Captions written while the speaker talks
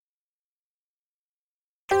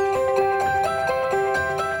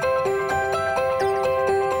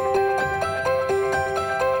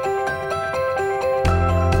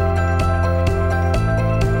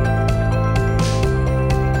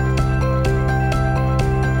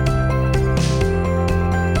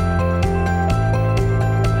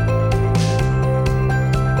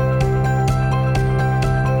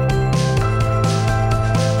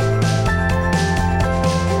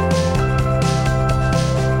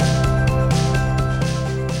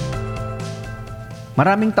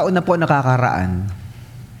Maraming taon na po nakakaraan.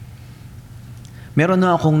 Meron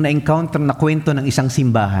na akong na-encounter na kwento ng isang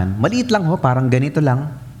simbahan. Maliit lang ho, parang ganito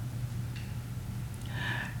lang.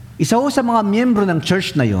 Isa ho sa mga miyembro ng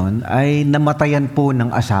church na yon ay namatayan po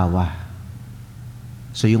ng asawa.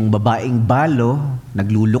 So yung babaeng balo,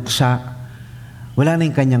 nagluluksa, wala na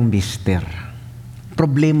yung kanyang mister.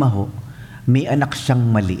 Problema ho, may anak siyang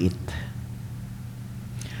maliit.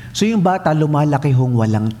 So yung bata lumalaki hong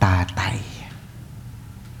walang tatay.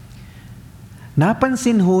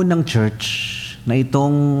 Napansin ho ng church na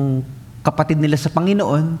itong kapatid nila sa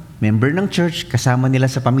Panginoon, member ng church, kasama nila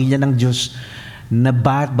sa pamilya ng Diyos, na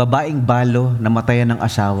babaeng balo, namatayan ng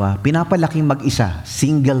asawa, pinapalaking mag-isa,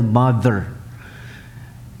 single mother,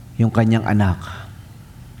 yung kanyang anak.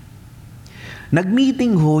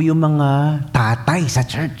 Nag-meeting ho yung mga tatay sa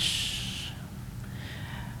church.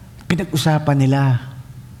 Pinag-usapan nila,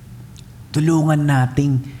 tulungan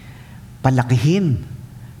nating palakihin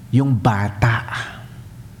yung bata.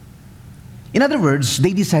 In other words,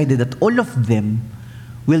 they decided that all of them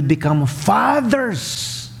will become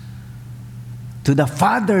fathers to the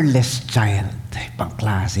fatherless child.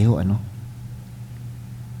 Pangklase ho, ano?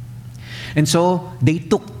 And so, they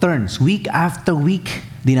took turns. Week after week,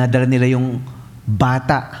 dinadala nila yung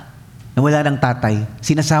bata na wala ng tatay.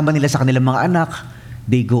 Sinasama nila sa kanilang mga anak.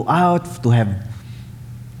 They go out to have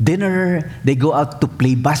dinner. They go out to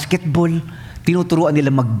play basketball. Tinuturuan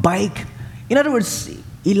nila mag-bike. In other words,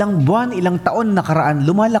 ilang buwan, ilang taon nakaraan,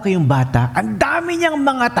 lumalaki yung bata. Ang dami niyang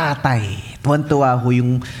mga tatay. Tuwan-tuwa ho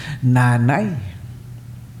yung nanay.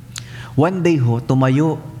 One day ho,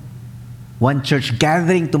 tumayo. One church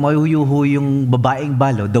gathering, tumayo ho yung babaeng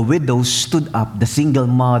balo. The widow stood up. The single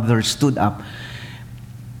mother stood up.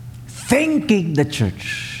 Thanking the church.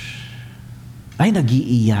 Ay,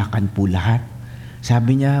 nag-iiyakan po lahat.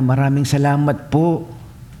 Sabi niya, maraming salamat po.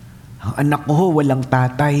 Ang anak ko ho, walang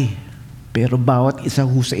tatay. Pero bawat isa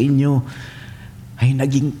ho sa inyo ay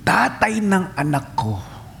naging tatay ng anak ko.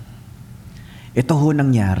 Ito ho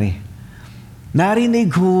nangyari. Narinig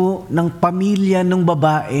ho ng pamilya ng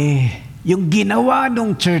babae yung ginawa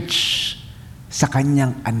ng church sa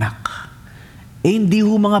kanyang anak. Hindi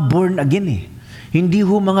ho mga born again eh. Hindi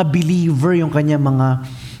ho mga believer yung kanyang mga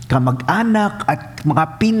kamag-anak at mga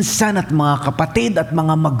pinsan at mga kapatid at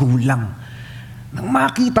mga magulang. Nang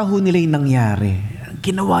makita ho nila yung nangyari,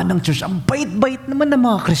 ginawa ng church, ang bait-bait naman ng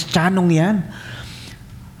mga Kristiyanong yan.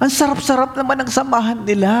 Ang sarap-sarap naman ng samahan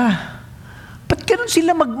nila. Ba't ganun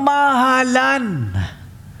sila magmahalan?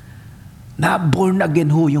 Na born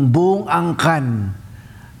again ho yung buong angkan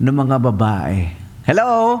ng mga babae.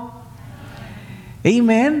 Hello?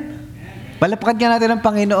 Amen? Palapakan nga natin ang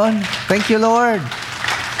Panginoon. Thank you, Lord.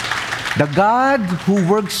 The God who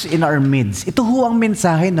works in our midst. Ito ho ang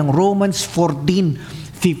mensahe ng Romans 14,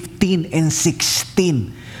 15, and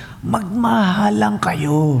 16. Magmahalan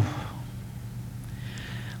kayo.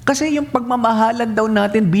 Kasi yung pagmamahalan daw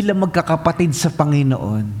natin bilang magkakapatid sa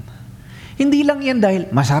Panginoon, hindi lang yan dahil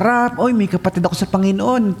masarap, oy may kapatid ako sa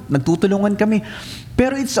Panginoon, nagtutulungan kami.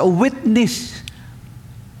 Pero it's a witness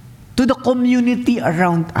to the community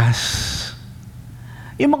around us.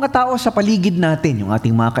 Yung mga tao sa paligid natin, yung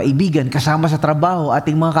ating mga kaibigan, kasama sa trabaho,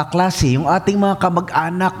 ating mga kaklase, yung ating mga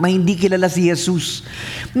kamag-anak na hindi kilala si Jesus.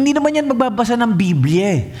 Hindi naman yan magbabasa ng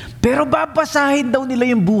Biblia. Pero babasahin daw nila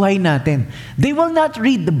yung buhay natin. They will not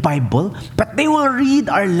read the Bible, but they will read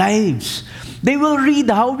our lives. They will read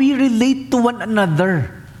how we relate to one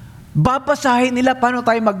another. Babasahin nila paano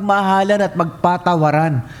tayo magmahalan at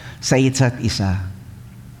magpatawaran sa isa't isa.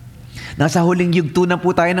 Nasa huling yugto na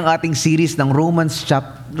po tayo ng ating series ng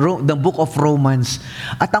the Book of Romans.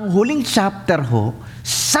 At ang huling chapter ho,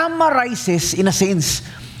 summarizes in a sense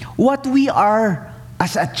what we are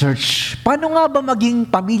as a church. Paano nga ba maging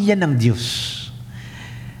pamilya ng Diyos?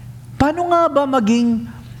 Paano nga ba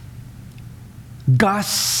maging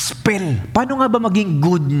gospel? Paano nga ba maging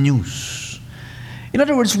good news? In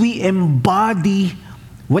other words, we embody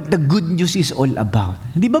what the good news is all about.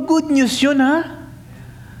 Hindi ba good news yun, ha?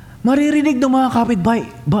 Maririnig ng mga kapitbahay,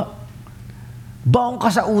 baong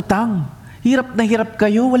ka sa utang, hirap na hirap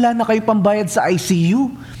kayo, wala na kayo pambayad sa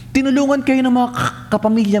ICU, tinulungan kayo ng mga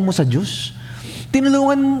kapamilya mo sa Diyos,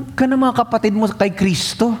 tinulungan ka ng mga kapatid mo kay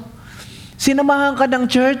Kristo, sinamahan ka ng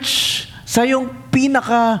church sa iyong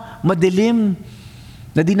pinaka-madilim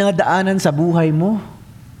na dinadaanan sa buhay mo.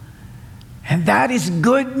 And that is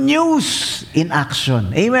good news in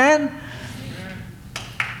action. Amen?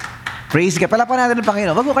 Praise God. Palapan natin ng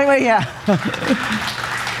Panginoon. Wag mo kayo mahiya.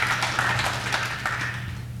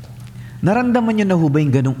 Naramdaman nyo na ho ba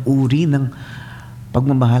yung ganong uri ng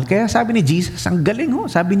pagmamahal? Kaya sabi ni Jesus, ang galing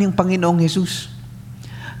ho. Sabi niyang Panginoong Jesus,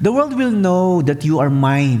 The world will know that you are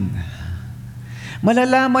mine.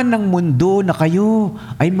 Malalaman ng mundo na kayo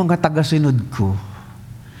ay mga tagasunod ko.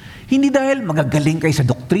 Hindi dahil magagaling kayo sa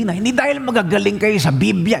doktrina, hindi dahil magagaling kayo sa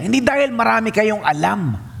Biblia, hindi dahil marami kayong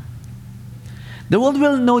alam. The world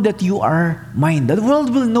will know that you are mine. The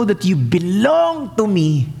world will know that you belong to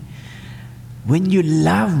me when you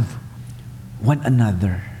love one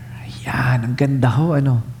another. Yan, ang ganda ho,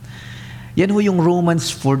 ano. Yan ho yung Romans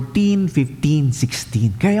 14, 15,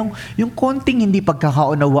 16. Kaya yung konting hindi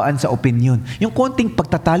pagkakaunawaan sa opinion, yung konting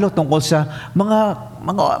pagtatalo tungkol sa mga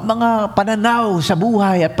pananaw sa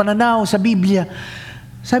buhay at pananaw sa Biblia,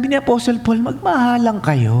 sabi ni Apostle Paul, magmahalang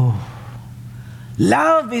kayo.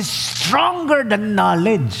 Love is stronger than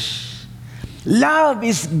knowledge. Love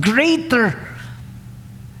is greater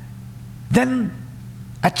than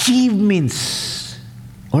achievements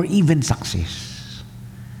or even success.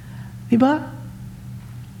 Diba?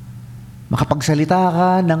 Makapagsalita ka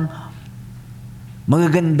ng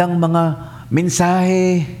magagandang mga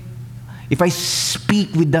mensahe. If I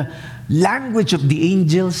speak with the language of the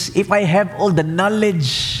angels, if I have all the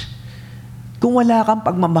knowledge, kung wala kang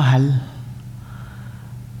pagmamahal,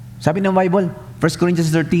 sabi ng Bible, 1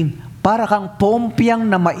 Corinthians 13, para kang pompyang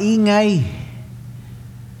na maingay.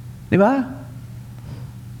 Diba?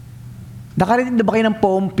 Nakarinig na ba kayo ng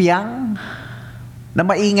pompyang na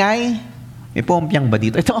maingay? May pompyang ba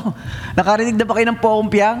dito? Ito, nakarinig na ba kayo ng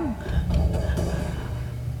pompyang?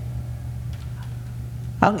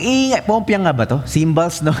 Ang ingay, pompyang nga ba to?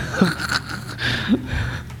 Cymbals, no?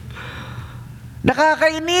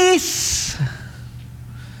 Nakakainis!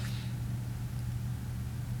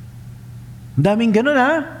 Ang daming ganun,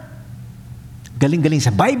 ha? Galing-galing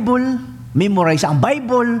sa Bible, memorize ang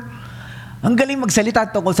Bible, ang galing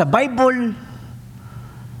magsalita tungkol sa Bible,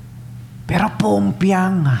 pero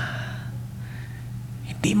pompyang,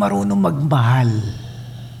 hindi marunong magmahal.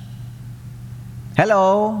 Hello?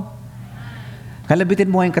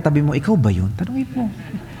 Kalabitin mo ngayon katabi mo, ikaw ba yun? Tanungin mo,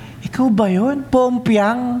 ikaw ba yun?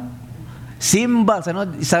 Pompyang? Cymbals, ano?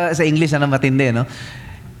 Sa English, ano matindi, no?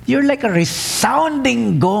 You're like a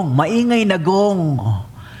resounding gong, maingay na gong.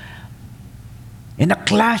 And a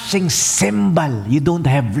clashing cymbal. You don't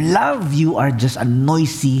have love, you are just a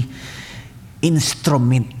noisy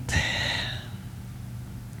instrument.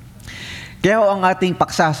 Kaya ang ating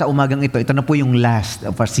paksa sa umagang ito na po yung last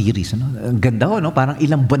of our series. Ano? Ang ganda ho, no? Parang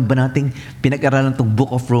ilang buwan ba nating pinag-aralan itong Book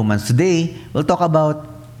of Romans. Today, we'll talk about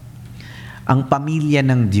ang pamilya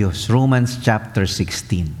ng Diyos, Romans chapter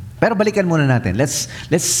 16. Pero balikan muna natin. Let's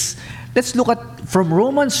look at from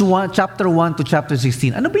Romans 1, chapter 1 to chapter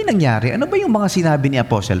 16. Ano ba yung nangyari? Ano ba yung mga sinabi ni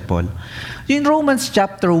Apostle Paul? Yung Romans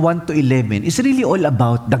chapter 1 to 11 is really all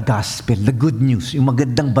about the gospel, the good news, yung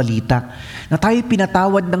magandang balita, na tayo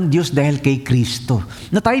pinatawad ng Diyos dahil kay Kristo,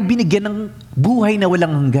 na tayo binigyan ng buhay na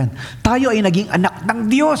walang hanggan. Tayo ay naging anak ng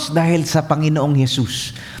Diyos dahil sa Panginoong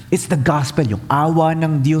Jesus. It's the gospel, yung awa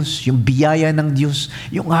ng Diyos, yung biyaya ng Diyos,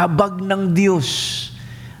 yung habag ng Diyos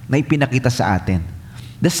na ipinakita sa atin.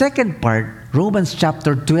 The second part, Romans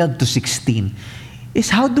chapter 12 to 16,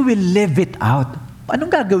 is how do we live it out?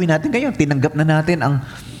 Anong gagawin natin ngayon? Tinanggap na natin ang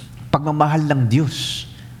pagmamahal ng Diyos.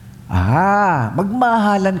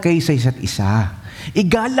 Magmahalan kayo sa isa't isa.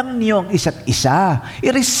 Igalang niyo ang isa't isa.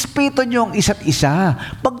 Irespeto niyo ang isa't isa.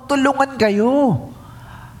 Pagtulungan kayo.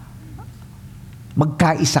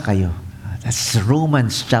 Magkaisa kayo. That's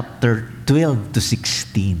Romans chapter 12 to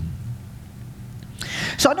 16.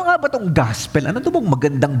 So ano nga ba itong gospel? Ano ito bang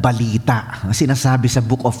magandang balita na sinasabi sa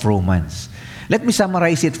Book of Romans? Let me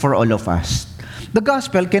summarize it for all of us. The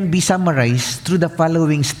gospel can be summarized through the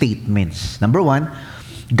following statements. Number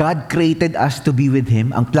 1, God created us to be with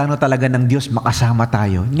Him. Ang plano talaga ng Diyos, makasama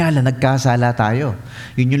tayo. Nga lang, nagkasala tayo.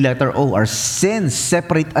 Yun yung letter O. Our sins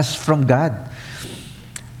separate us from God.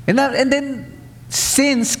 And then,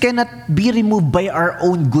 sins cannot be removed by our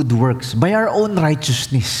own good works, by our own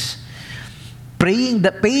righteousness. Paying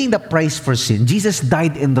the price for sin, Jesus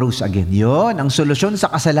died and rose again. Yon, ang solusyon sa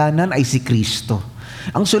kasalanan ay si Kristo.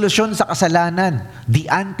 Ang solusyon sa kasalanan, the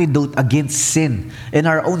antidote against sin and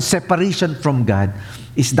our own separation from God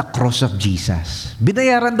is the cross of Jesus.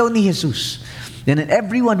 Binayaran daw ni Jesus. And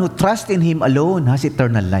everyone who trusts in Him alone has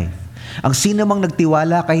eternal life. Ang sino mang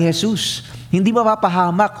nagtiwala kay Jesus, hindi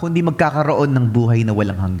mapapahamak, kundi magkakaroon ng buhay na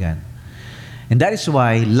walang hanggan. And that is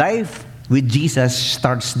why life with Jesus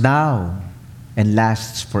starts now and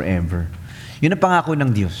lasts forever. Yun ang pangako ng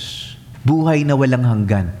Diyos. Buhay na walang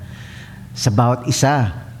hanggan sa bawat isa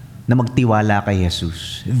na magtiwala kay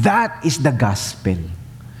Jesus. That is the gospel.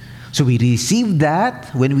 So we receive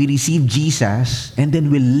that when we receive Jesus, and then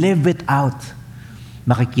we live it out.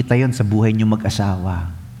 Makikita yon sa buhay niyo mag-asawa.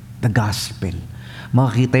 The gospel.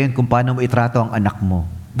 Makikita yun kung paano mo itrato ang anak mo.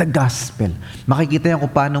 The gospel. Makikita yun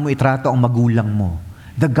kung paano mo itrato ang magulang mo.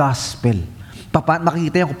 The gospel.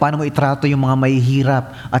 Makikita yun kung paano mo itrato yung mga mahihirap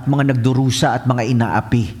at mga nagdurusa at mga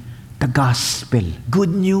inaapi. The gospel.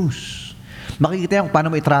 Good news. Makikita yun kung paano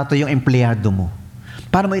mo itrato yung empleyado mo.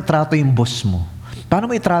 Paano mo itrato yung boss mo. Paano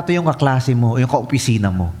mo itrato yung kaklase mo, yung kaopisina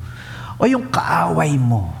mo. O yung kaaway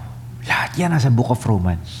mo. Lahat yan nasa Book of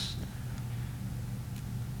Romans.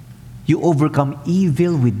 You overcome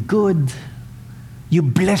evil with good. You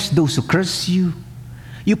bless those who curse you.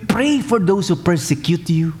 You pray for those who persecute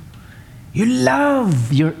you. You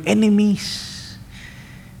love your enemies.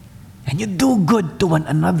 And you do good to one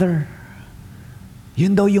another.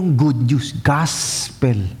 Yun daw yung good news,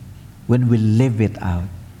 gospel, when we live it out.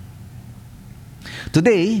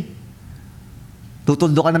 Today,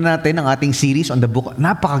 tutundukan na natin ang ating series on the book,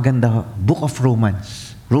 napakaganda, Book of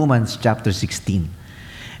Romans. Romans chapter 16.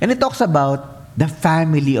 And it talks about the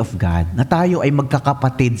family of God, na tayo ay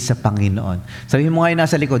magkakapatid sa Panginoon. Sabi mo ngayon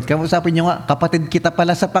nasa likod, kausapin nyo nga, kapatid kita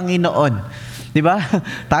pala sa Panginoon. Di ba?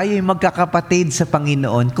 Tayo ay magkakapatid sa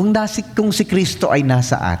Panginoon kung si Kristo ay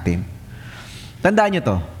nasa atin. Tandaan nyo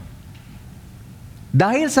to.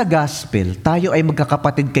 Dahil sa gospel, tayo ay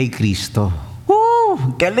magkakapatid kay Kristo.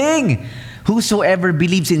 Woo! Galing! Whosoever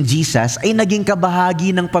believes in Jesus ay naging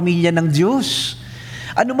kabahagi ng pamilya ng Diyos.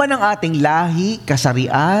 Ano man ang ating lahi,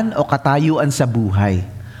 kasarian o katayuan sa buhay.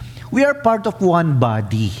 We are part of one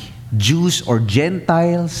body. Jews or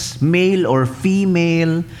Gentiles, male or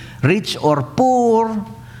female, rich or poor.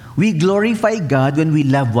 We glorify God when we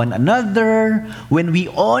love one another, when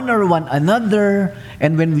we honor one another,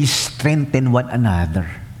 and when we strengthen one another.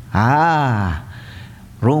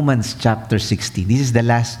 Romans chapter 16. This is the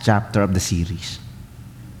last chapter of the series.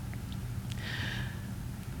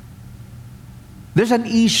 There's an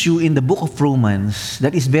issue in the book of Romans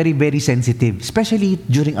that is very, very sensitive, especially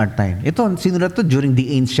during our time. Ito, sinulat to during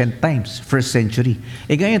the ancient times, 1st century.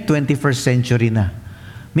 Ngayon, 21st century na.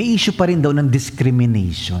 May issue pa rin daw ng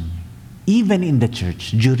discrimination, even in the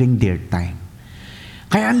church, during their time.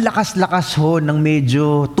 Kaya ang lakas-lakas ho ng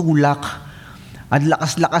medyo tulak, ang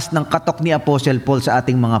lakas-lakas ng katok ni Apostle Paul sa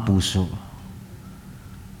ating mga puso.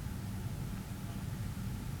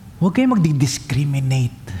 Huwag kayong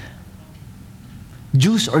magdi-discriminate.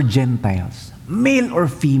 Jews or Gentiles, male or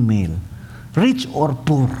female, rich or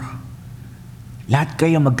poor, lahat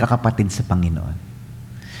kayo magkakapatid sa Panginoon.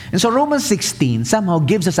 And so Romans 16 somehow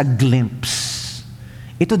gives us a glimpse.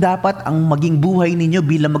 Ito dapat ang maging buhay ninyo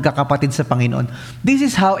bilang magkakapatid sa Panginoon. This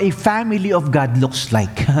is how a family of God looks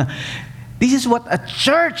like. This is what a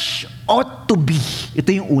church ought to be.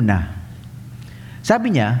 Ito yung una.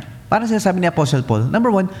 Sabi niya, parang sinasabi ni Apostle Paul,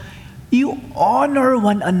 number 1, you honor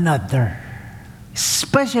one another.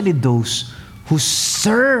 Especially those who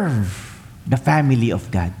serve the family of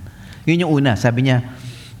God. Yun yung una. Sabi niya,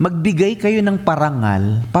 magbigay kayo ng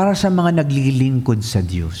parangal para sa mga naglilingkod sa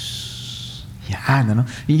Diyos. Yan, ano?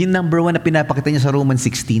 Yun yung number 1 na pinapakita niya sa Romans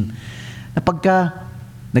 16. Na pagka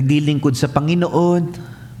naglilingkod sa Panginoon,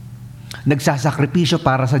 nagsasakripisyo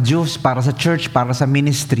para sa Diyos, para sa church, para sa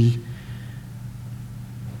ministry,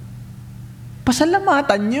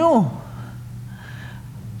 pasalamatan nyo.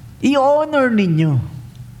 I-honor ninyo.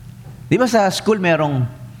 Di ba sa school merong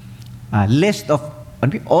list of,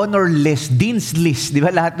 honor list, dean's list, di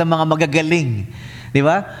ba? Lahat ng mga magagaling. Di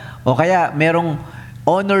ba? O kaya merong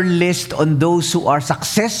honor list on those who are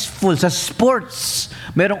successful sa sports.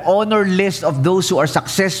 Merong honor list of those who are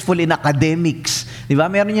successful in academics. Di ba?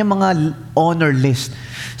 Meron yung mga honor list.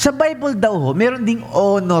 Sa Bible daw, meron ding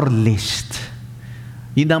honor list.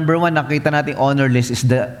 Yung number 1, nakita natin honor list is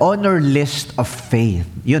the honor list of faith.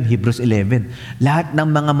 Yun, Hebrews 11. Lahat ng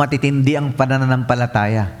mga matitindi ang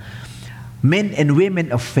pananampalataya. Men and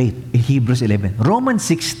women of faith, in Hebrews 11. Romans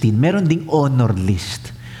 16, meron ding honor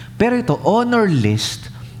list. Pero ito, honor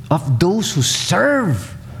list of those who serve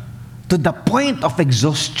to the point of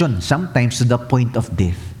exhaustion, sometimes to the point of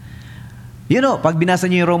death. You know, pag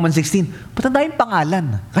binasa niyo yung Romans 16, patanda yung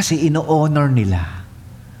pangalan kasi ino-honor nila.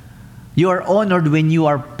 You are honored when you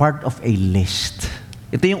are part of a list.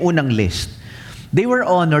 Ito yung unang list. They were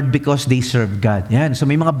honored because they served God. Yan. So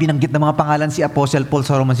may mga binanggit na mga pangalan si Apostle Paul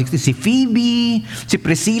sa Romans 16. Si Phoebe, si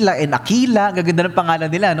Priscilla and Aquila. Gaganda ng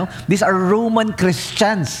pangalan nila, no? These are Roman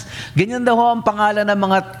Christians. Ganyan daw ang pangalan ng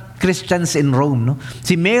mga Christians in Rome, no?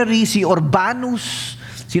 Si Mary, si Urbanus.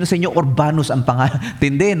 Sino sa inyo Urbanus ang pangalan?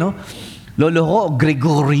 Tindi, no? Lolo ko,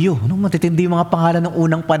 Gregorio. Ano, matitindi yung mga pangalan ng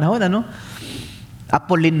unang panahon, ano?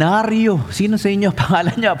 Apolinario. Sino sa inyo?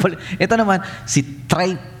 Pangalan niya. Ito naman, si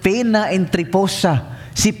Tryphena and Tryphosa.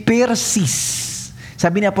 Si Persis.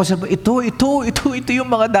 Sabi ni Apostle Paul, ito yung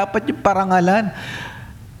mga dapat yung parangalan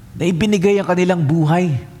na ibinigay ang kanilang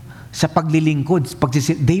buhay sa paglilingkod.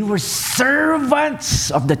 They were servants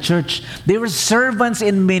of the church. They were servants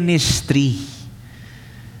in ministry.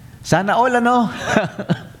 Sana all,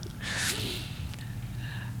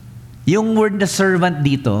 Yung word na servant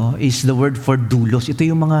dito is the word for doulos. Ito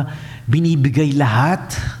yung mga binibigay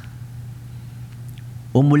lahat.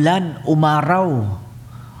 Umulan, umaraw,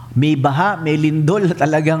 may baha, may lindol,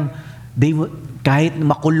 talagang kahit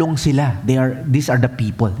makulong sila, these are the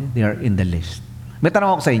people. They are in the list. May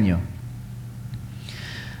tanong ako sa inyo.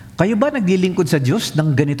 Kayo ba naglilingkod sa Diyos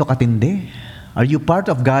ng ganito katindi? Are you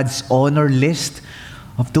part of God's honor list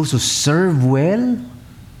of those who serve well?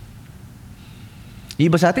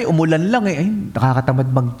 Iba sa atin, umulan lang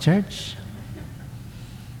nakakatamad mag-church.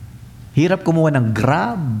 Hirap kumuha ng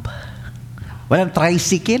Grab. Walang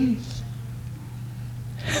tricycle.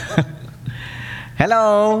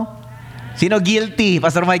 Hello? Sino guilty?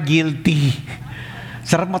 Pastor Mike, guilty.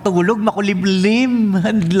 Sarap matulog, makulimlim,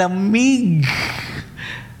 ang lamig.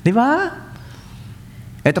 Di ba?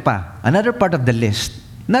 Ito pa, another part of the list.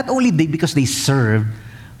 Not only because they served,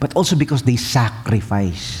 but also because they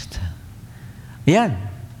sacrificed. Ayan.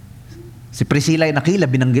 Si Priscilla and Aquila,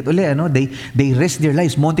 binanggit uli, they risked their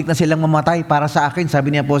lives. Muntik na silang mamatay para sa akin,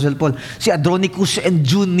 sabi ni Apostle Paul. Si Andronicus and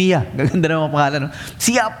Junia, gaganda na mga pangalan.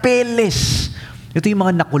 Si Apeles. Ito yung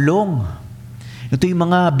mga nakulong. Ito yung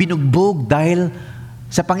mga binugbog dahil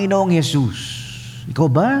sa Panginoong Jesus. Ikaw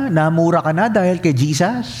ba, namura ka na dahil kay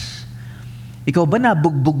Jesus? Ikaw ba,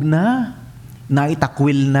 nabugbog na?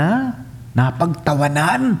 Naitakwil na?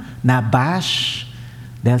 Napagtawanan? Nabash?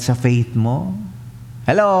 Dahil sa faith mo?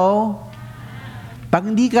 Hello? Pag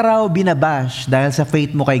hindi ka raw binabash dahil sa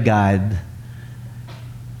faith mo kay God,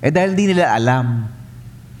 dahil hindi nila alam.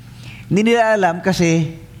 Hindi nila alam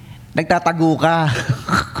kasi nagtatago ka.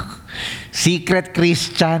 Secret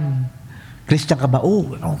Christian. Christian ka ba?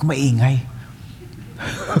 Maingay.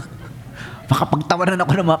 Makapagtawanan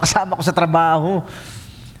ako ng mga kasama ko sa trabaho.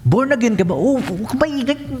 Born again ka ba?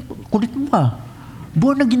 Maingay. Kulit mo ba?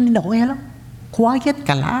 Born again din ako. Kaya lang, quiet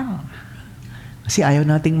ka lang. Kasi ayaw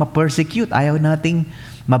nating ma-persecute, ayaw nating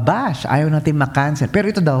mabash, ayaw nating ma-cancel.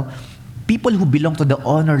 Pero ito daw, people who belong to the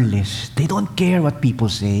honor list, they don't care what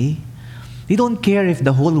people say. They don't care if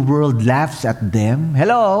the whole world laughs at them.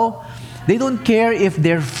 Hello? They don't care if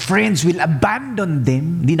their friends will abandon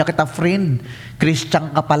them. Hindi na kita friend,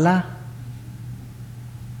 Christian ka pala.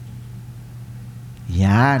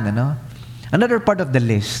 Yan, Another part of the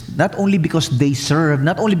list, not only because they serve,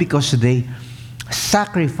 not only because they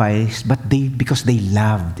sacrifice, but because they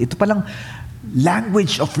loved. Ito palang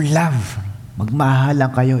language of love. Magmahal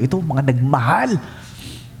lang kayo. Ito, mga nagmahal.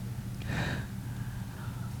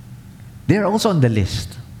 They're also on the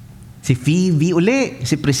list. Si Phoebe uli,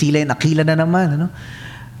 si Priscilla and Aquila na naman.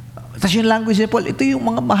 Tapos yung language ni Paul, ito yung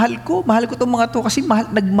mga mahal ko. Mahal ko itong mga to kasi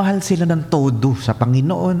nagmahal sila ng todo sa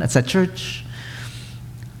Panginoon at sa church.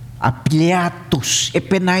 Appliatus,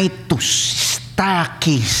 Epaenetus,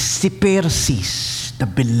 Stachys, si Persis, the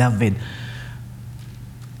beloved.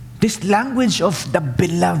 This language of the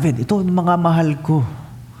beloved, ito mga mahal ko.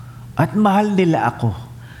 At mahal nila ako.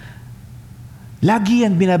 Lagi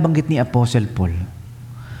yan binabanggit ni Apostle Paul.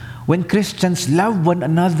 When Christians love one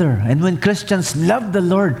another, and when Christians love the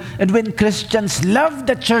Lord, and when Christians love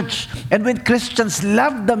the church, and when Christians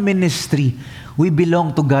love the ministry, we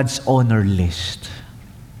belong to God's honor list.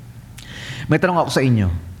 May tanong ako sa inyo.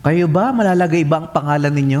 Kayo ba, malalagay ba ang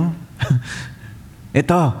pangalan ninyo?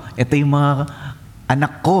 Ito yung mga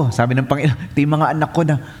anak ko. Sabi ng Panginoon, ito yung mga anak ko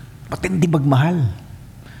na matindi magmahal.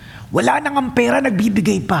 Wala nang ang pera,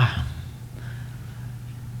 nagbibigay pa.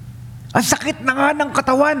 Ang sakit na nga ng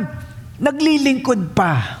katawan, naglilingkod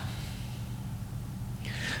pa.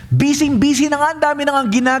 Busy na nga, ang dami na nga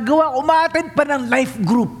ginagawa, umattend pa ng life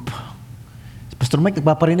group. Pastor Mike,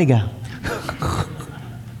 nagpaparinig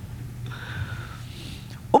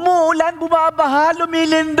Umuulan, bumabaha,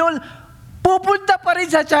 lumilindol, pupunta pa rin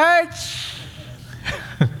sa church.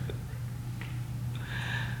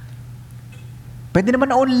 Pwede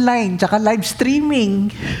naman online, tsaka live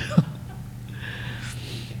streaming.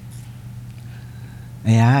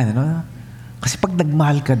 Ayan, Kasi pag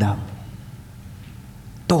nagmahal ka daw,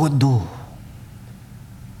 todo.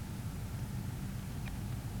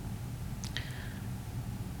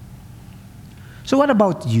 So what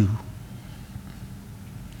about you?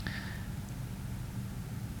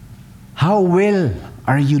 How well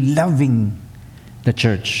are you loving the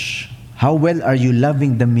church? How well are you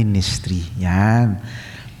loving the ministry? Yan.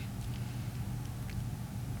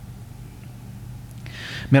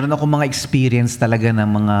 Meron ako mga experience talaga ng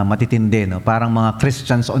mga matitindi, no? Parang mga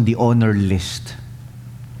Christians on the honor list.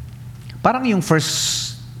 Parang yung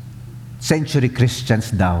first century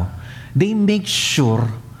Christians daw, they make sure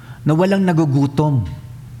na walang nagugutom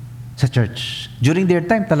sa church. During their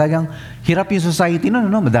time, talagang hirap yung society no?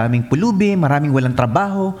 Madaming pulubi, maraming walang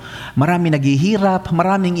trabaho, maraming naghihirap,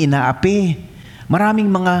 maraming inaapi,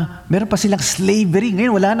 meron pa silang slavery.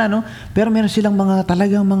 Ngayon wala na, no? Pero meron silang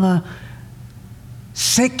talagang mga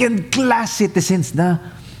second-class citizens na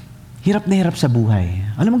hirap sa buhay.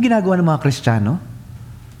 Alam mo ginagawa ng mga Kristiyano?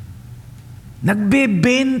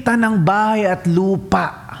 Nagbebenta ng bahay at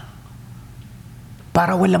lupa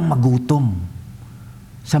para walang magutom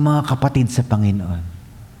sa mga kapatid sa Panginoon.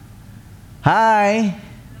 Hi!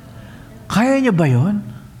 Kaya niyo ba yun?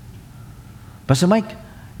 Pastor Mike,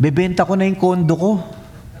 bebenta ko na yung kondo ko.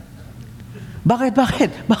 Bakit?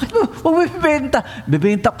 Bakit mo bebenta?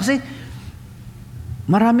 Bebenta kasi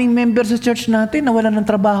maraming member sa church natin na wala ng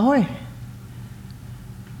trabaho eh.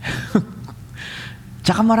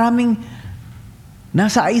 Tsaka maraming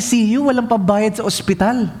nasa ICU, walang pabayad sa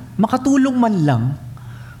ospital. Makatulong man lang.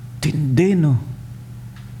 Tindi, no?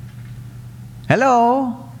 Hello?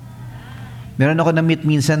 Meron ako na-meet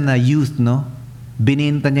minsan na youth, no?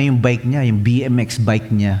 Bininta niya yung bike niya, yung BMX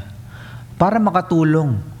bike niya, para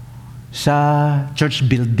makatulong sa church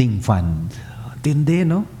building fund. Tindi,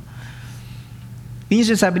 no? Yun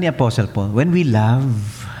yung sinasabi ni Apostle Paul, when we love,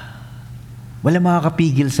 wala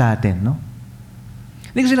makakapigil sa atin, no?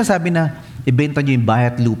 Hindi ko sinasabi na, ibenta nyo yung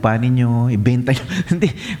bahay at lupa ninyo, ibenta nyo.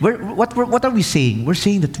 Hindi. What are we saying? We're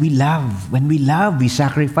saying that we love. When we love, we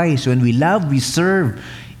sacrifice. When we love, we serve.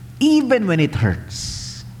 Even when it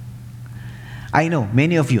hurts. I know,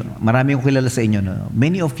 many of you, marami akong kilala sa inyo, no?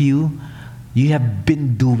 Many of you, you have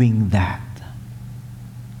been doing that.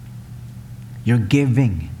 You're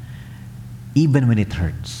giving. Even when it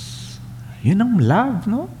hurts. Yun ang love,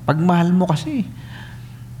 no? Pagmahal mo kasi.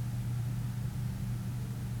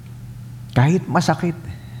 Kahit masakit,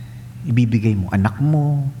 ibibigay mo. Anak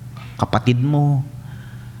mo, kapatid mo,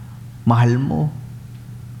 mahal mo.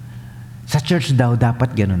 Sa church daw,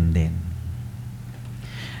 dapat ganun din.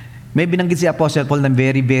 May binanggit si Apostle Paul na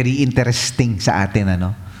very, very interesting sa atin,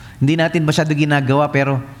 ano? Hindi natin masyado ginagawa,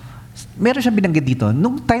 pero meron siya binanggit dito.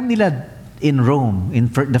 Nung time nila in Rome, in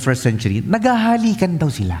the first century, naghahalikan daw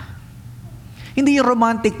sila. Hindi yung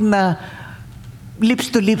romantic na lips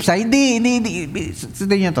to lips. Hindi.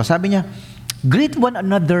 Sabi niya to. Sabi niya, greet one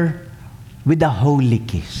another with a holy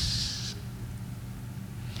kiss.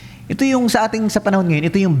 Ito yung sa panahon ngayon,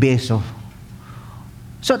 ito yung beso.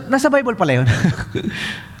 So, nasa Bible pala yun.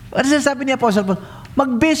 Ano sabi ni Apostle Paul?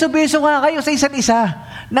 Magbeso-beso nga kayo sa isa't isa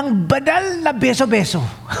ng banal na beso-beso.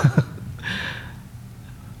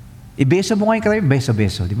 Ibeso mo ngayon kayo,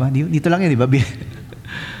 beso-beso. Di ba? Dito lang yun, di ba?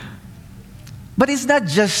 But it's not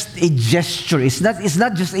just a gesture. It's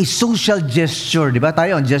not just a social gesture. Di ba?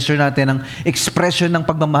 Tayo, ang gesture natin, ang expression ng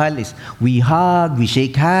pagmamahal is we hug, we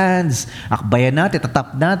shake hands, akbayan natin,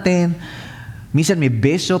 tatap natin. Minsan may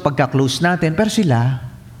beso pagka-close natin. Pero sila,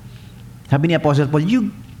 sabi ni Apostle Paul,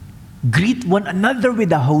 you greet one another with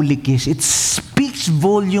a holy kiss. It speaks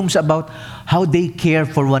volumes about how they care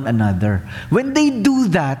for one another. When they do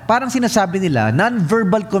that, parang sinasabi nila,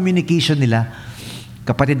 non-verbal communication nila,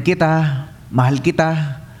 kapatid kita, mahal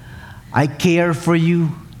kita, I care for you,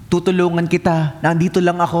 tutulungan kita, nandito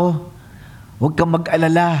lang ako, huwag kang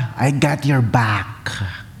mag-alala, I got your back.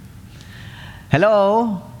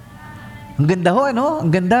 Hello? Ang ganda ho, ano? Ang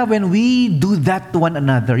ganda when we do that to one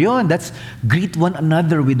another. Yun, that's greet one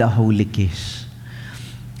another with a holy kiss.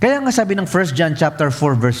 Kaya nga sabi ng 1 John chapter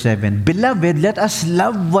 4 verse 7, Beloved, let us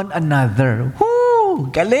love one another. Woo!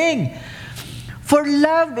 Galing! For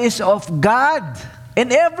love is of God, and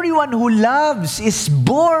everyone who loves is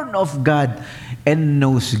born of God and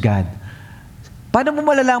knows God. Paano mo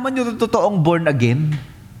malalaman yung totoong born again?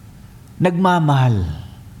 Nagmamahal.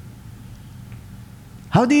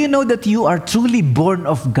 How do you know that you are truly born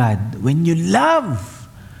of God? When you love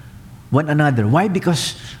one another. Why?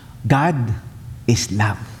 Because God is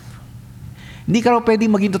love. Hindi ka raw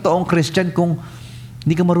pwedeng maging totoong Christian kung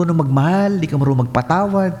hindi ka marunong magmahal, hindi ka marunong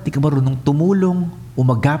magpatawad, hindi ka marunong tumulong o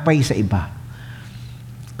magapay sa iba.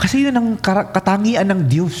 Kasi yun ang katangian ng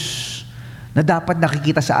Diyos na dapat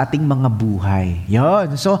nakikita sa ating mga buhay.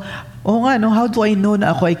 Yun. So, nga, no? How do I know na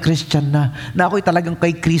ako ay Christian na ako'y talagang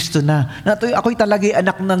kay Kristo na ako'y talaga'y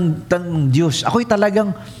anak ng Diyos, ako'y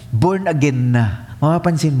talagang born again na.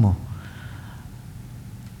 Mapapansin mo,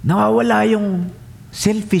 nawawala yung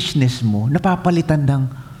selfishness mo, napapalitan ng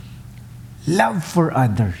love for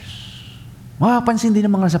others. Mapapansin din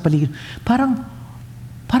ng mga sa paligid, parang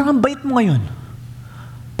ang bait mo ngayon.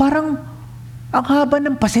 parang ang haba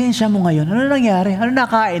ng pasensya mo ngayon. Ano nangyari? Ano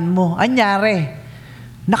nakain mo? Anyari?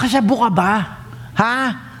 Nakasyabo ka ba? Ha?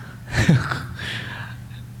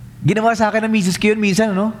 Ginawa sa akin ng misis ko yun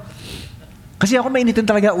minsan, no? Kasi ako mainitin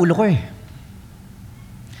talaga ulo ko eh.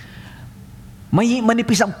 May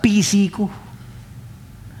manipis ang PC ko.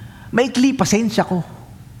 Maikli pasensya ko.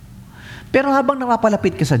 Pero habang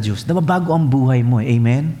napapalapit ka sa Diyos, nababago ang buhay mo eh.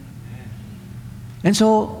 Amen? And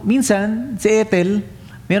so, minsan, si Ethel,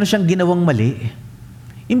 meron siyang ginawang mali.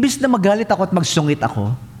 Imbis na magalit ako at magsungit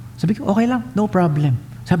ako, sabi ko, okay lang, no problem.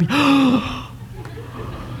 Sabi niya,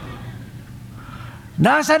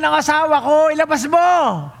 nasaan ang asawa ko? Ilabas mo!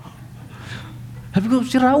 Sabi ko,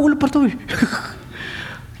 si Raul pa to eh.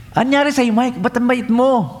 Anyari sa'yo, Mike? Ba't ang bait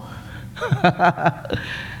mo?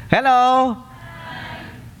 Hello?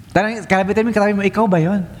 Kalabitin mo, katabi mo, ikaw ba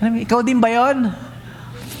yun? Ikaw din ba yun?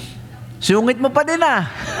 Sungit mo pa din ah.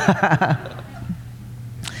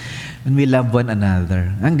 And we love one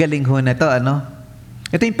another. Ang galing ho na ito, ano?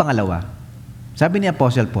 Ito yung pangalawa. Sabi ni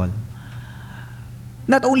Apostle Paul,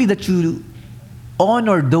 not only that you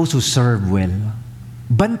honor those who serve well,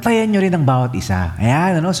 bantayan nyo rin ang bawat isa.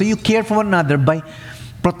 Ayan, ano? So you care for one another by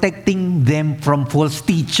protecting them from false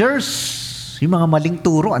teachers. Yung mga maling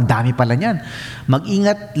turo, ang dami pala niyan.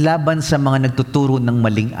 Mag-ingat laban sa mga nagtuturo ng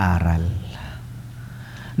maling aral.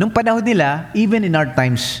 Nung panahon nila, even in our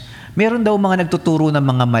times, meron daw mga nagtuturo ng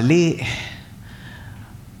mga mali.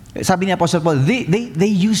 Sabi ni Apostle Paul,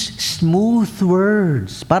 they use smooth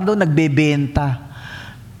words. Para daw nagbebenta.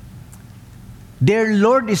 Their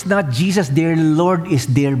Lord is not Jesus, their Lord is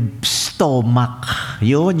their stomach.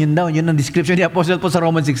 Yun daw, yun ang description ni Apostle Paul sa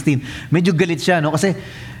Romans 16. Medyo galit siya, no? Kasi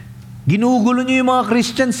ginugulo niyo yung mga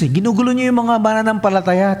Christians eh. Ginugulo niyo yung mga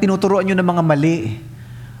mananampalataya. Tinuturuan niyo ng mga mali.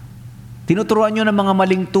 Tinuturuan niyo ng mga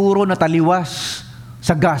maling turo na taliwas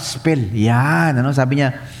sa gospel. Yan, ano? Sabi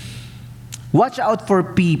niya, watch out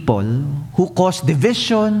for people who cause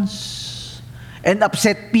divisions and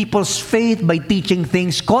upset people's faith by teaching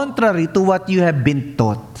things contrary to what you have been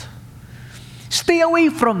taught. Stay away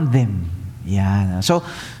from them. Yan. So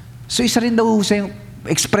isa rin daw sa yung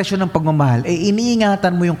ekspresyon ng pagmamahal,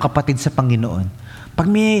 iniingatan mo yung kapatid sa Panginoon. Pag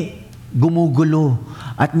may gumugulo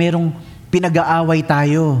at merong pinag-aaway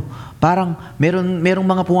tayo, parang merong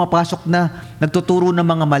mga pumapasok na nagtuturo ng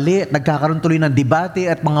mga mali at nagkakaroon tuloy ng debate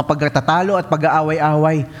at mga pagkatatalo at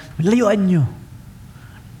pag-aaway-away, layuan nyo.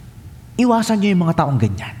 Iwasan nyo yung mga taong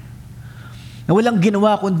ganyan. Na walang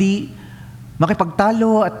ginawa kundi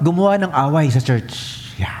makipagtalo at gumawa ng away sa church.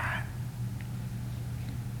 Yan.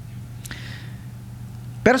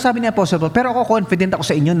 Pero sabi ni Apostle Paul, pero ako confident ako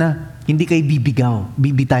sa inyo na hindi kayo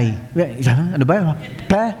bibitay. Ano ba?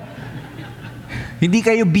 Hindi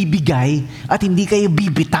kayo bibigay at hindi kayo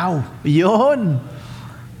bibitaw. Yun.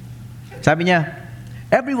 Sabi niya,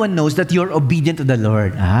 everyone knows that you're obedient to the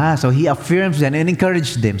Lord. So he affirms them and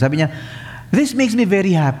encourages them. Sabi niya, this makes me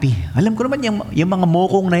very happy. Alam ko naman yung mga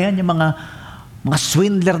mokong na yan, yung mga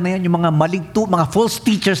swindler na yan, yung mga mga false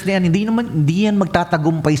teachers na yan, hindi yan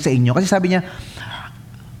magtatagumpay sa inyo. Kasi sabi niya,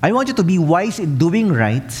 I want you to be wise in doing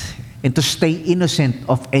right and to stay innocent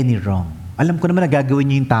of any wrong. Alam ko naman na gagawin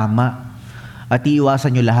niyo yung tama at iiwasan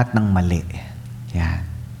niyo lahat ng mali. Yan.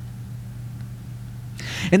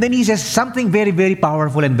 And then he says something very, very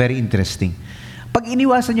powerful and very interesting. Pag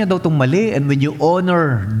iniwasan niyo daw itong mali and when you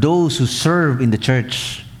honor those who serve in the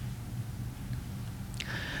church,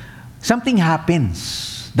 something happens.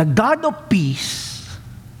 The God of peace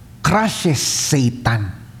crushes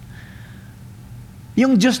Satan.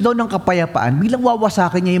 Yung Diyos daw ng kapayapaan, bilang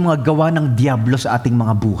wawasakin niya yung mga gawa ng diablo sa ating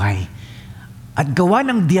mga buhay. At gawa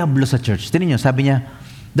ng diablo sa church. Tingnan niyo, sabi niya,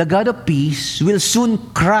 the God of peace will soon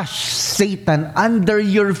crush Satan under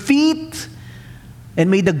your feet. And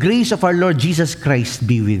may the grace of our Lord Jesus Christ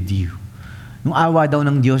be with you. Nung awa daw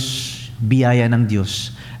ng Diyos, biyaya ng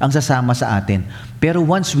Diyos, ang sasama sa atin. Pero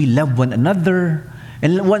once we love one another,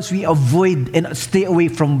 and once we avoid and stay away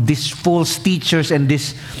from these false teachers and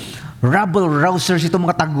this rabble-rousers, itong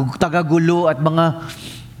mga tagagulo at mga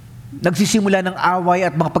nagsisimula ng away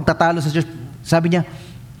at mga pagtatalo sa church. Sabi niya,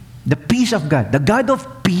 the peace of God, the God of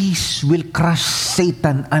peace will crush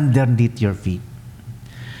Satan underneath your feet.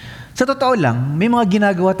 Sa totoo lang, may mga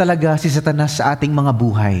ginagawa talaga si Satanas sa ating mga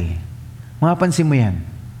buhay. Mapapansin mo yan.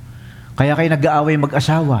 Kaya kayo nag-aaway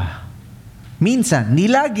mag-asawa. Minsan, hindi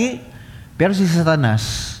lagi, pero si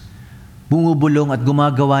Satanas bumubulong at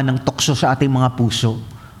gumagawa ng tukso sa ating mga puso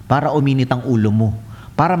para uminit ang ulo mo,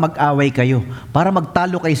 para mag-away kayo, para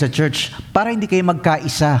magtalo kayo sa church, para hindi kayo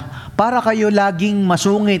magkaisa, para kayo laging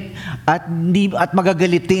masungit at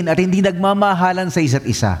magagalitin at hindi nagmamahalan sa isa't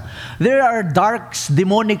isa. There are dark,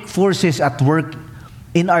 demonic forces at work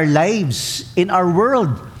in our lives, in our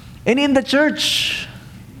world, and in the church.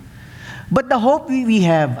 But the hope we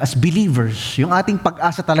have as believers, yung ating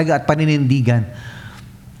pag-asa talaga at paninindigan,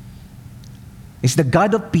 is the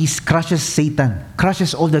God of peace crushes Satan,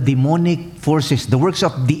 crushes all the demonic forces, the works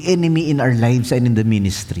of the enemy in our lives and in the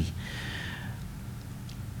ministry.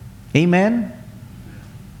 Amen?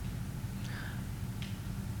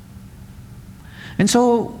 And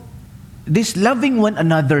so, this loving one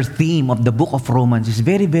another theme of the book of Romans is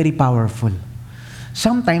very, very powerful.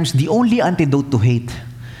 Sometimes, the only antidote to hate,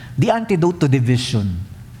 the antidote to division,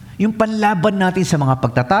 yung panlaban natin sa mga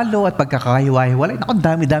pagtatalo at pagkakahiwa-hiwalay. Naku,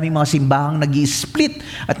 dami-daming mga simbahang nag-i-split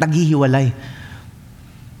at naghihiwalay.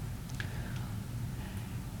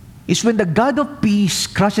 Is when the God of peace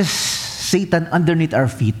crushes Satan underneath our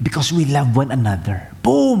feet because we love one another.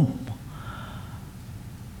 Boom!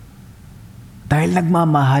 Dahil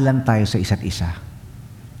nagmamahalan tayo sa isa't isa.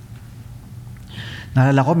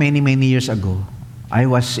 Naalala ko, many years ago, I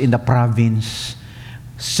was in the province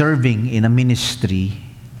serving in a ministry.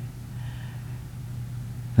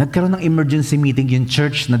 Nagkaroon ng emergency meeting yung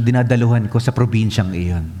church na dinadaluhan ko sa probinsyang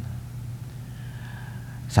iyon.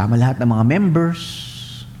 Sama lahat ng mga members.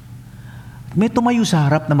 May tumayo sa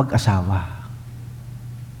harap na mag-asawa.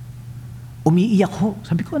 Umiiyak ho.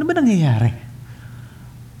 Sabi ko, ano ba nangyayari?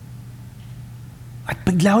 At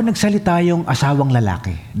bigla ho nagsalita yung asawang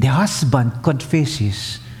lalaki. The husband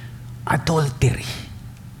confesses adultery.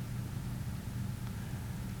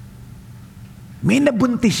 May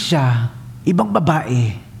nabuntis siya, ibang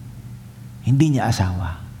babae, hindi niya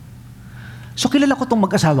asawa. So kilala ko itong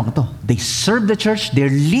mag-asawang to. They serve the church,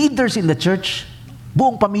 they're leaders in the church,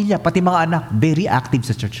 buong pamilya, pati mga anak, very active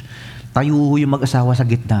sa church. Tayo ho yung mag-asawa sa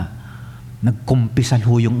gitna. Nagkumpisal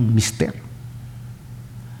ho yung mister.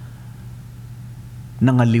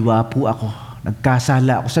 Nangaliwa po ako.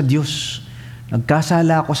 Nagkasala ako sa Diyos.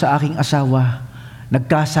 Nagkasala ako sa aking asawa.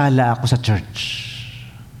 Nagkasala ako sa church.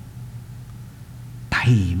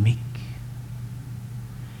 Tahimik.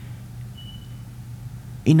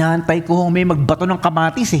 Inaantay ko may magbato ng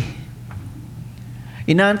kamatis eh.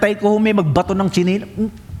 Inaantay ko may magbato ng chinil.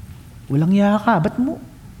 Walang yaka. Ba't mo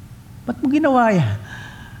ginawa yan?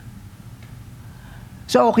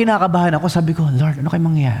 So ako kinakabahan ako. Sabi ko, Lord, ano kayo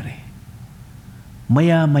mangyayari?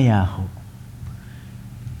 Maya-maya ho.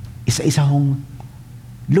 Isa-isa hong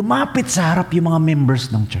lumapit sa harap yung mga members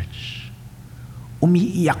ng church.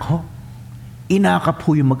 Umiiyak ho. Inakap ho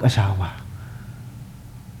yung mag-asawa.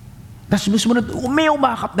 Tapos sumunod, may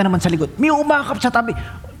umakap na naman sa likod. May umakap sa tabi.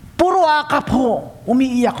 Puro akap ho.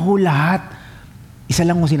 Umiiyak ho lahat. Isa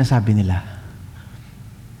lang ho sinasabi nila.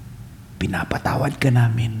 Pinapatawad ka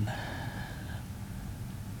namin.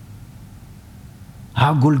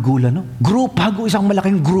 Hagul-gulan, no? Group hug, isang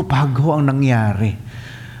malaking group hug ho ang nangyari.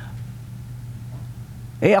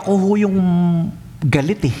 Ako ho yung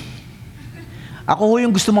galit eh. Ako ho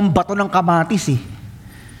yung gusto mong bato ng kamatis eh.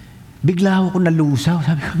 Bigla ho ko nalusaw.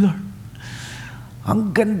 Sabi ko, Lord, ang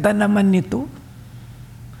ganda naman nito.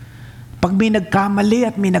 Pag may nagkamali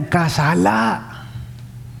at may nagkasala,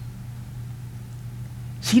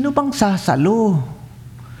 sino bang sasalo?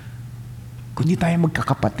 Kundi tayo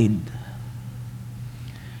magkakapatid.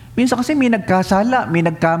 Minsan kasi may nagkasala, may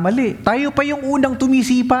nagkamali. Tayo pa yung unang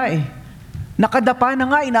tumisipa eh. Nakadapa na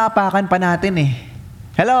nga, inaapakan pa natin eh.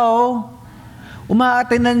 Hello?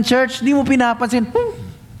 Umaattend ng church, di mo pinapansin.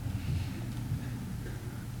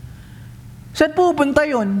 Saan pupunta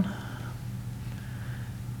yun?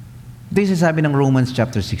 Ito yung sasabi ng Romans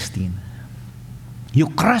chapter 16.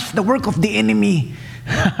 You crush the work of the enemy.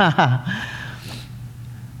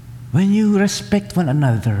 When you respect one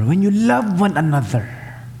another, when you love one another,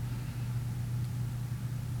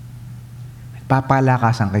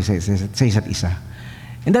 papalakasan kayo sa isa't isa.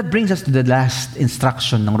 And that brings us to the last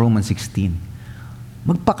instruction ng Romans 16.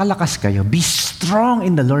 Magpakalakas kayo. Be strong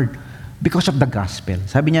in the Lord because of the gospel.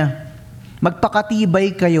 Sabi niya,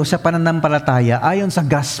 magpakatibay kayo sa pananampalataya ayon sa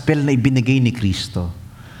gospel na ibinigay ni Kristo.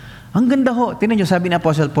 Ang ganda ho. Tingnan niyo, sabi ni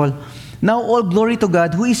Apostle Paul, now all glory to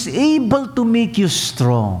God who is able to make you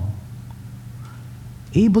strong.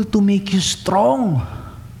 Able to make you strong.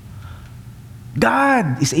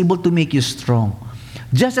 God is able to make you strong.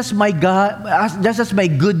 Just as my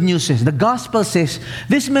good news says, the gospel says,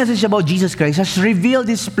 this message about Jesus Christ has revealed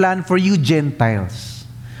His plan for you Gentiles.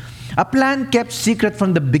 A plan kept secret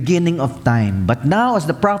from the beginning of time. But now, as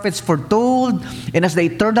the prophets foretold, and as the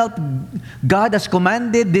eternal God has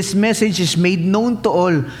commanded, this message is made known to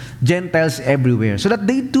all Gentiles everywhere, so that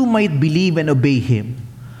they too might believe and obey Him.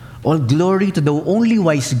 All glory to the only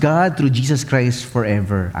wise God through Jesus Christ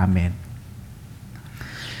forever. Amen.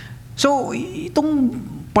 So, itong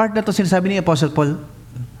part na to sinasabi ni Apostle Paul,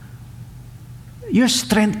 Your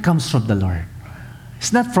strength comes from the Lord.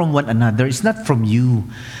 It's not from one another. It's not from you.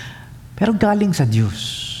 Pero galing sa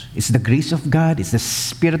Diyos. It's the grace of God. It's the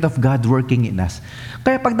Spirit of God working in us.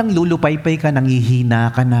 Kaya pag nanglulupaypay ka,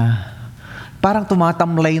 nanghihina ka na, parang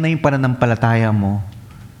tumatamlay na yung pananampalataya mo,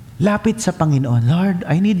 lapit sa Panginoon. Lord,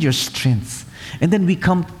 I need your strength. And then we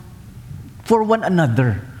come for one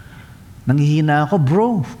another. Nanghihina ako, bro,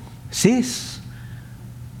 sis,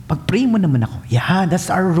 pag-pray mo naman ako. Yeah,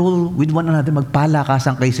 that's our role with one another.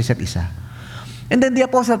 Magpalakasan kayo sa isa't isa. And then the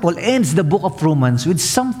Apostle Paul ends the book of Romans with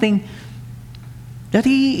something that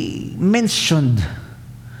he mentioned.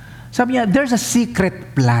 Sabi niya, there's a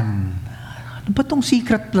secret plan. Ano ba itong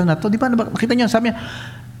secret plan na to? Di ba, nakita niyo, sabi niya,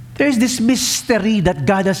 there's this mystery that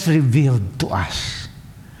God has revealed to us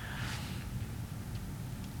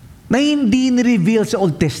na hindi ni-reveal sa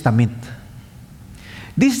Old Testament.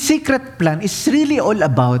 This secret plan is really all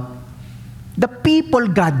about the people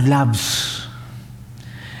God loves.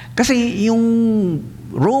 Kasi yung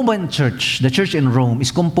Roman church, the church in Rome,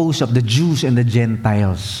 is composed of the Jews and the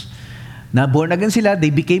Gentiles. Na born again sila,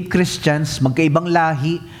 they became Christians, magkaibang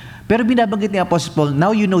lahi. Pero binabanggit ni Apostle Paul,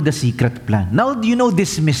 now you know the secret plan. Now you know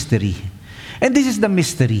this mystery. And this is the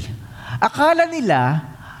mystery. Akala nila,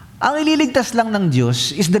 ang ililigtas lang ng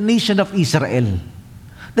Diyos is the nation of Israel.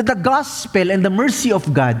 That the gospel and the mercy of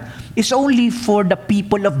God is only for the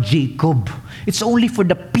people of Jacob. It's only for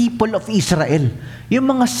the people of Israel. Yung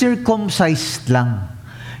mga circumcised lang.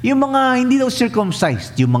 Yung mga hindi daw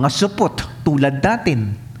circumcised, yung mga supot, tulad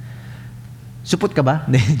natin. Supot ka ba?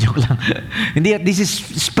 Joke lang. Hindi, this is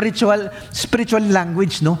spiritual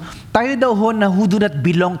language, no? Tayo daw ho na who do not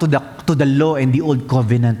belong to the law and the old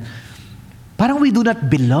covenant. Parang we do not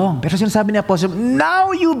belong. Pero sinasabi ni Apostle,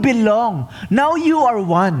 now you belong. Now you are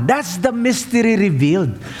one. That's the mystery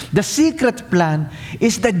revealed. The secret plan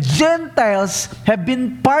is the Gentiles have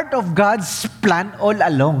been part of God's plan all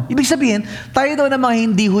along. Ibig sabihin, tayo daw na mga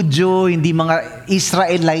hindi Hudyo, hindi mga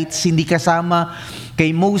Israelites, hindi kasama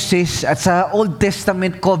kay Moses at sa Old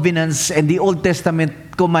Testament covenants and the Old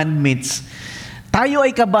Testament commandments. Tayo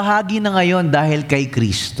ay kabahagi na ngayon dahil kay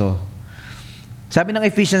Kristo. Sabi ng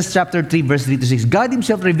Ephesians chapter 3 verse 3-6, God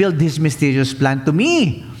Himself revealed His mysterious plan to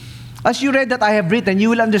me. As you read that I have written,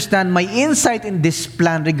 you will understand my insight in this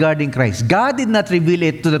plan regarding Christ. God did not reveal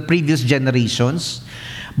it to the previous generations,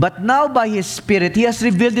 but now by His Spirit, He has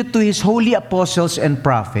revealed it to His holy apostles and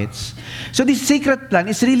prophets. So this secret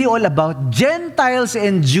plan is really all about Gentiles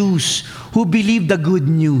and Jews who believe the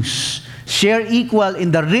good news, share equal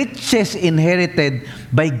in the riches inherited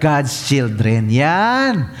by God's children.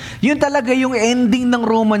 Yan. Yun talaga yung ending ng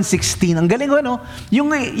Romans 16. Ang galing ko, no?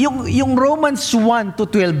 Yung Romans 1 to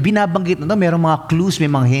 12, binabanggit na, merong mga clues,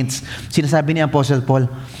 may mga hints. Sinasabi ni Apostle Paul,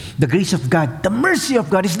 the grace of God, the mercy of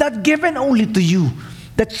God is not given only to you,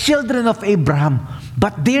 the children of Abraham,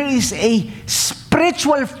 but there is a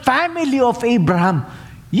spiritual family of Abraham.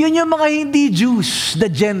 Yun yung mga hindi Jews, the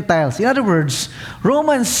Gentiles. In other words,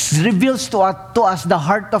 Romans reveals to us the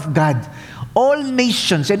heart of God. All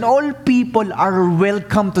nations and all people are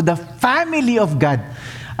welcome to the family of God.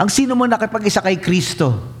 Ang sino mo nakipag-isa kay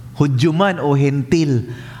Kristo, Hudyo man o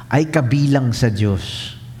Hentil, ay kabilang sa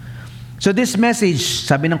Diyos. So this message,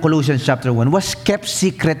 sabi ng Colossians chapter 1, was kept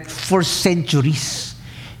secret for centuries.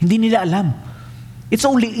 Hindi nila alam. It's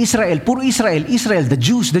only Israel, puro Israel, the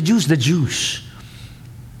Jews.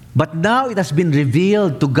 But now it has been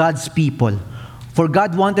revealed to God's people. For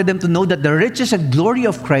God wanted them to know that the riches and glory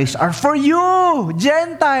of Christ are for you,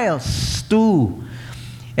 Gentiles, too.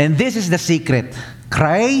 And this is the secret.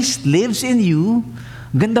 Christ lives in you.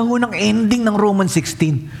 Ganda ho ng ending ng Romans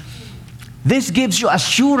 16. This gives you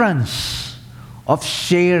assurance of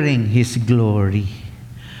sharing His glory.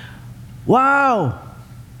 Wow!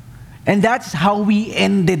 And that's how we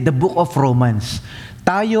ended the book of Romans.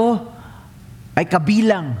 Tayo ay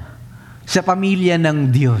kabilang sa pamilya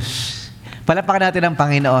ng Diyos. Palapakan natin ang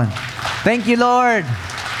Panginoon. Thank you, Lord.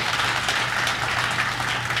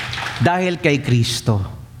 Dahil kay Kristo.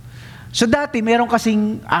 So dati, meron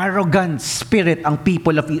kasing arrogant spirit ang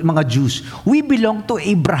people of mga Jews. We belong to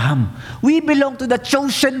Abraham. We belong to the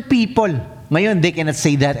chosen people. Ngayon, they cannot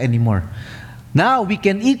say that anymore. Now, we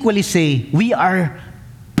can equally say, we are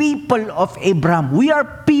people of Abraham. We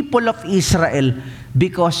are people of Israel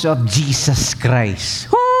because of Jesus Christ.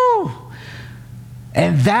 Woo!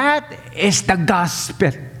 And that is the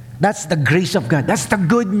gospel. That's the grace of God. That's the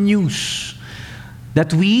good news.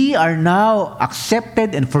 That we are now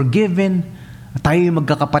accepted and forgiven. Tayo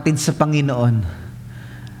magkakapatid sa Panginoon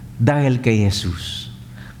dahil kay Jesus.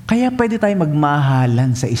 Kaya pwede tayo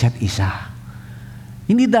magmahalan sa isa't isa.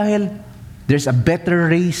 Hindi dahil there's a better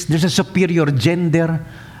race, there's a superior gender,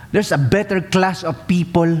 There's a better class of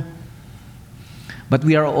people. But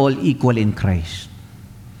we are all equal in Christ.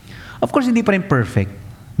 Of course, hindi pa rin perfect.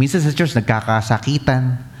 Minsan sa church,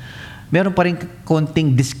 nagkakasakitan. Meron pa rin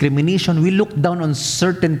konting discrimination. We look down on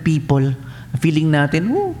certain people. Feeling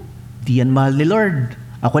natin, di yan mahal ni Lord.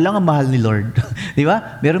 Ako lang ang mahal ni Lord. Di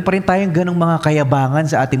ba? Meron pa rin tayong ganong mga kayabangan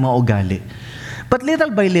sa ating mga ugali. But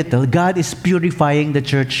little by little, God is purifying the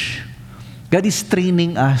church. God is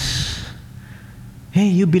training us.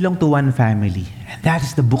 Hey, you belong to one family. And that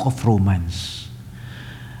is the book of Romans.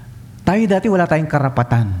 Tayo dati wala tayong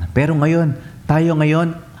karapatan. Pero tayo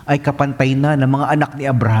ngayon ay kapantay na ng mga anak ni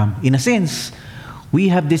Abraham. In a sense,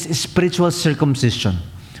 we have this spiritual circumcision.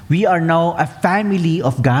 We are now a family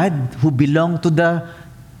of God who belong to the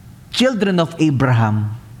children of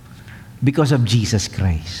Abraham because of Jesus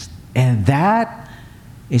Christ. And that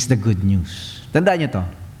is the good news. Tandaan niyo to.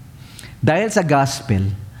 Dahil sa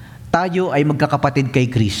gospel, tayo ay magkakapatid kay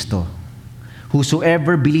Kristo.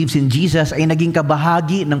 Whosoever believes in Jesus ay naging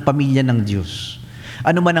kabahagi ng pamilya ng Diyos.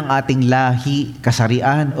 Ano man ang ating lahi,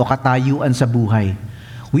 kasarian o katayuan sa buhay,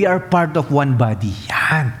 we are part of one body.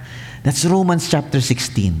 Yan. That's Romans chapter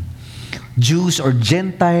 16. Jews or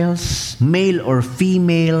Gentiles, male or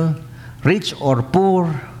female, rich or poor,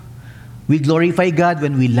 we glorify God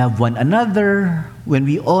when we love one another, when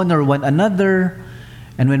we honor one another,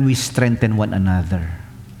 and when we strengthen one another.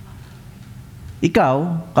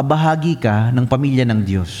 Ikaw, kabahagi ka ng pamilya ng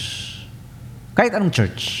Diyos. Kahit anong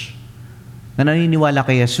church, na naniniwala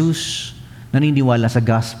kay Jesus, naniniwala sa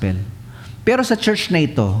gospel. Pero sa church na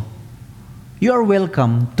ito, you are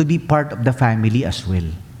welcome to be part of the family as well.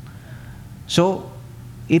 So,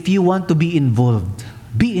 if you want to be involved,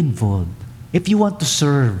 be involved. If you want to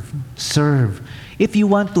serve, serve. If you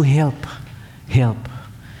want to help, help.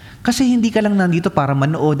 Kasi hindi ka lang nandito para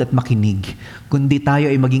manood at makinig, kundi tayo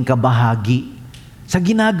ay maging kabahagi sa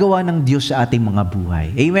ginagawa ng Diyos sa ating mga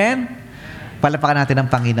buhay. Amen? Palapakan natin ang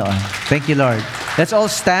Panginoon. Thank you, Lord. Let's all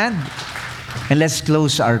stand and let's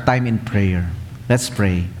close our time in prayer. Let's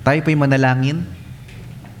pray. Tayo po'y manalangin.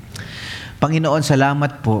 Panginoon,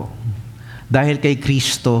 salamat po dahil kay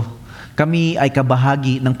Kristo, kami ay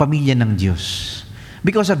kabahagi ng pamilya ng Diyos.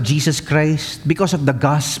 Because of Jesus Christ, because of the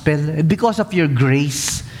gospel, and because of your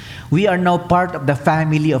grace, we are now part of the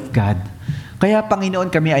family of God. Kaya Panginoon,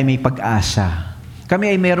 kami ay may pag-asa. Kami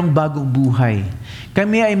ay mayroong bagong buhay.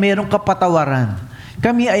 Kami ay mayroong kapatawaran.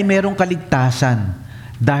 Kami ay mayroong kaligtasan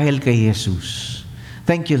dahil kay Jesus.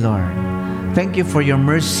 Thank you, Lord. Thank you for your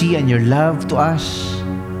mercy and your love to us.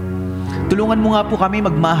 Tulungan mo nga po kami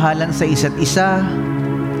magmahalan sa isa't isa.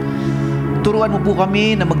 Turuan mo po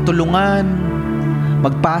kami na magtulungan,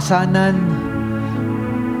 magpasanan,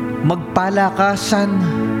 magpalakasan.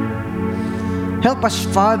 Help us,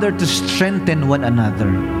 Father, to strengthen one another.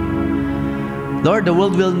 Lord, the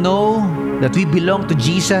world will know that we belong to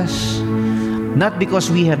Jesus, not because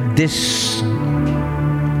we have this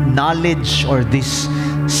knowledge or this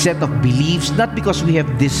set of beliefs, not because we have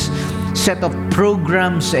this set of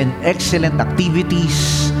programs and excellent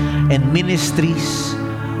activities and ministries,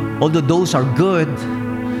 although those are good.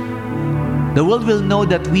 The world will know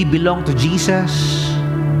that we belong to Jesus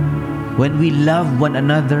when we love one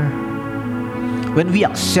another, when we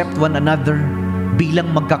accept one another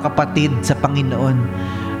bilang magkakapatid sa Panginoon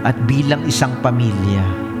at bilang isang pamilya.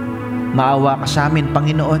 Maawa ka sa amin,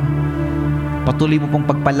 Panginoon. Patuloy mo pong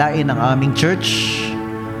pagpalain ang aming church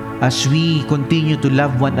as we continue to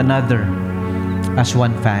love one another as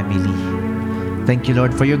one family. Thank you,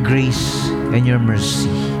 Lord, for your grace and your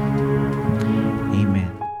mercy.